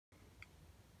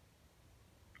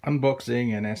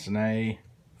Unboxing an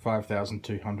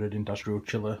CW-5200 industrial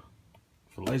chiller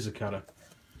for laser cutter.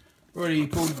 Already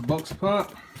pulled the box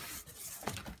apart,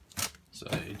 so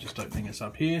just opening this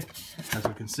up here. As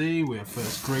you can see, we are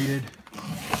first greeted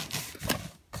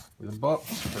with a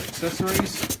box for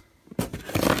accessories.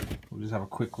 We'll just have a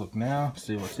quick look now,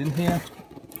 see what's in here.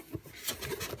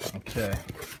 Okay,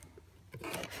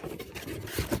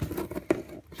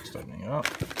 just opening it up.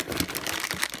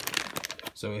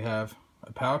 So we have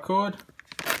a power cord,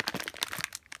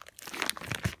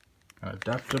 an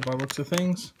adapter by looks of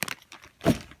things.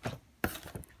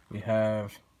 We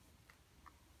have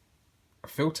a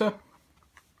filter,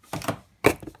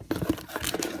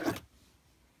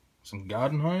 some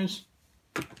garden hose,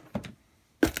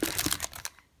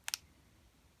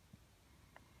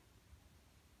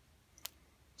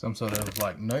 some sort of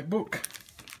like notebook,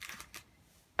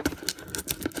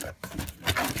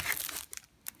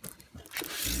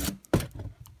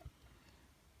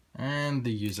 and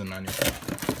the user manual.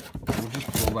 We'll just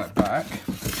pull that back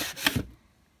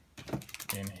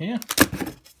in here.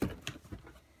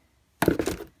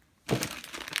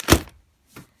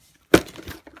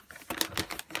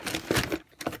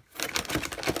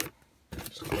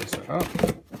 Just close that up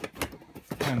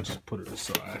and just put it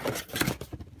aside.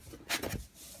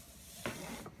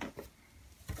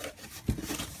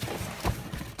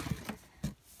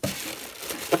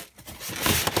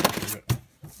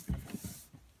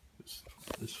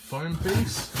 This foam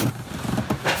piece,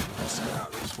 let's go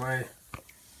out this way.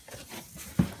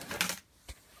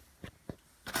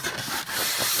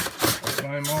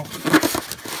 Foam off.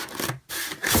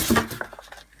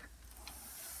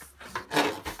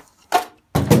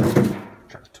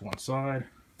 Chuck it to one side.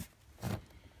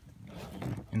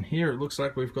 And here it looks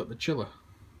like we've got the chiller.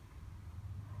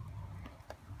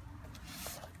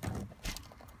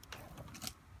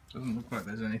 Doesn't look like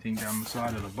there's anything down the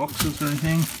side of the boxes or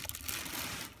anything.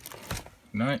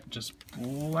 No, just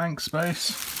blank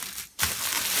space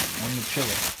on the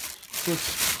chiller.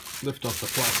 Let's lift off the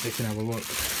plastic and have a look.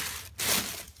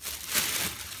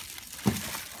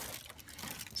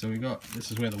 So we got,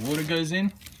 this is where the water goes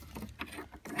in.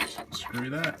 Just unscrew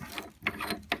that.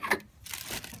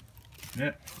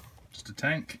 Yep, just a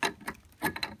tank.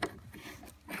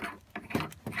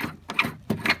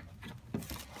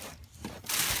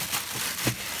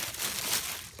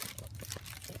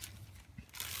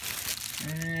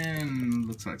 And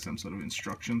looks like some sort of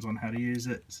instructions on how to use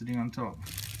it sitting on top.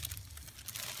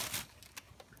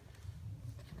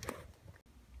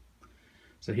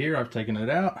 So here I've taken it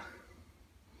out.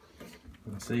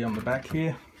 You can see on the back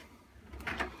here.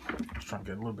 Let's try and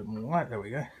get a little bit more light. There we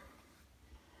go.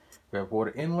 We have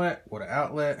water inlet, water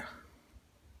outlet,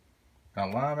 an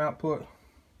alarm output,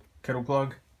 kettle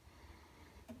plug,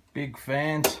 big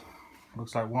fans,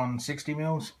 looks like 160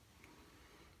 mils,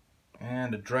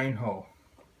 and a drain hole.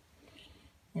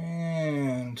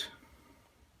 And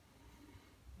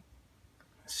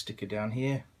a sticker down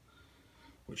here,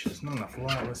 which is not enough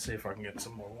light. Let's see if I can get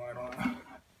some more light on it.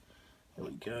 There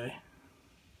we go.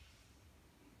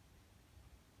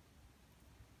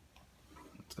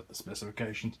 It's got the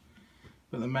specifications.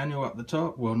 Got the manual up the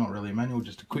top. Well, not really a manual,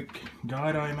 just a quick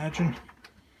guide, I imagine.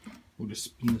 We'll just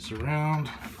spin this around.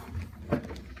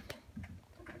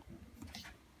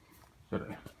 Got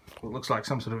what looks like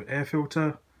some sort of air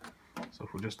filter. So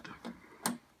if we'll just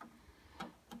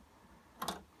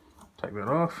take that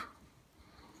off.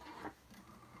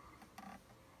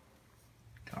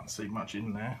 Can't see much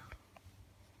in there.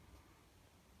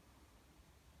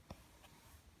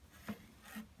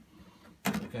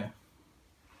 Okay.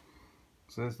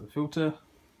 So there's the filter.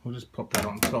 We'll just pop that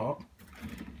on top.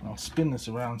 I'll spin this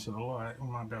around so the light we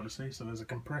might be able to see. So there's a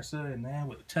compressor in there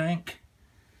with a tank.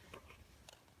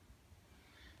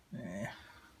 There.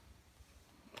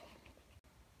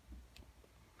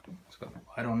 It's got the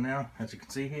light on now, as you can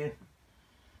see here.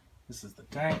 This is the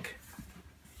tank.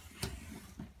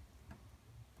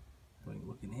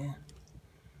 Look in here.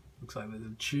 Looks like there's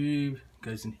a tube.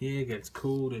 Goes in here, gets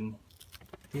cooled in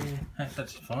here.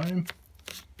 That's foam.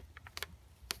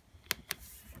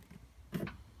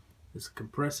 There's a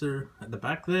compressor at the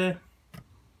back there.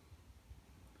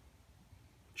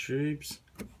 Tubes.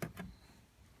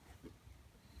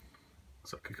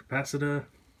 Looks like a capacitor.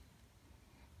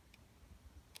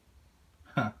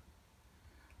 Huh.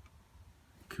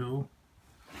 Cool.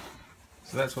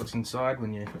 So that's what's inside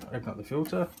when you open up the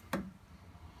filter.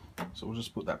 So we'll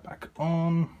just put that back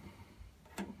on.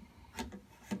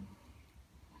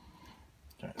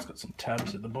 Okay, it's got some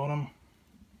tabs at the bottom.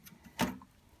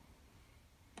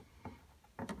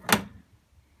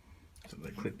 So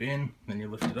they clip in, then you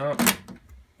lift it up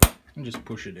and just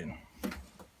push it in.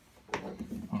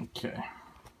 Okay.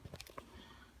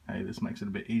 Hey, this makes it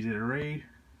a bit easier to read.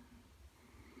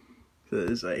 So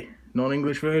there's a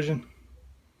non-English version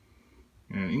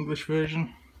and an English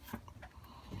version.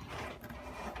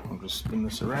 I'll just spin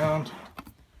this around.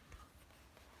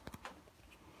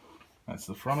 That's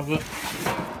the front of it.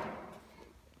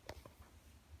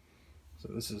 So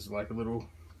this is like a little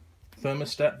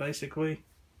thermostat basically.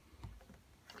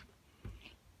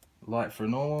 Light for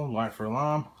normal, light for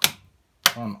alarm,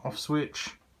 on off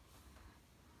switch.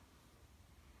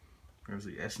 There's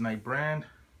the S&A brand,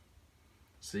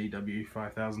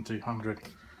 CW-5200.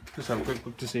 Just have a quick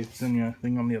look to see if there's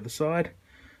anything on the other side.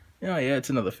 Oh yeah, it's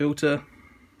another filter.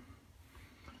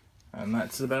 And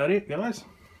that's about it, guys.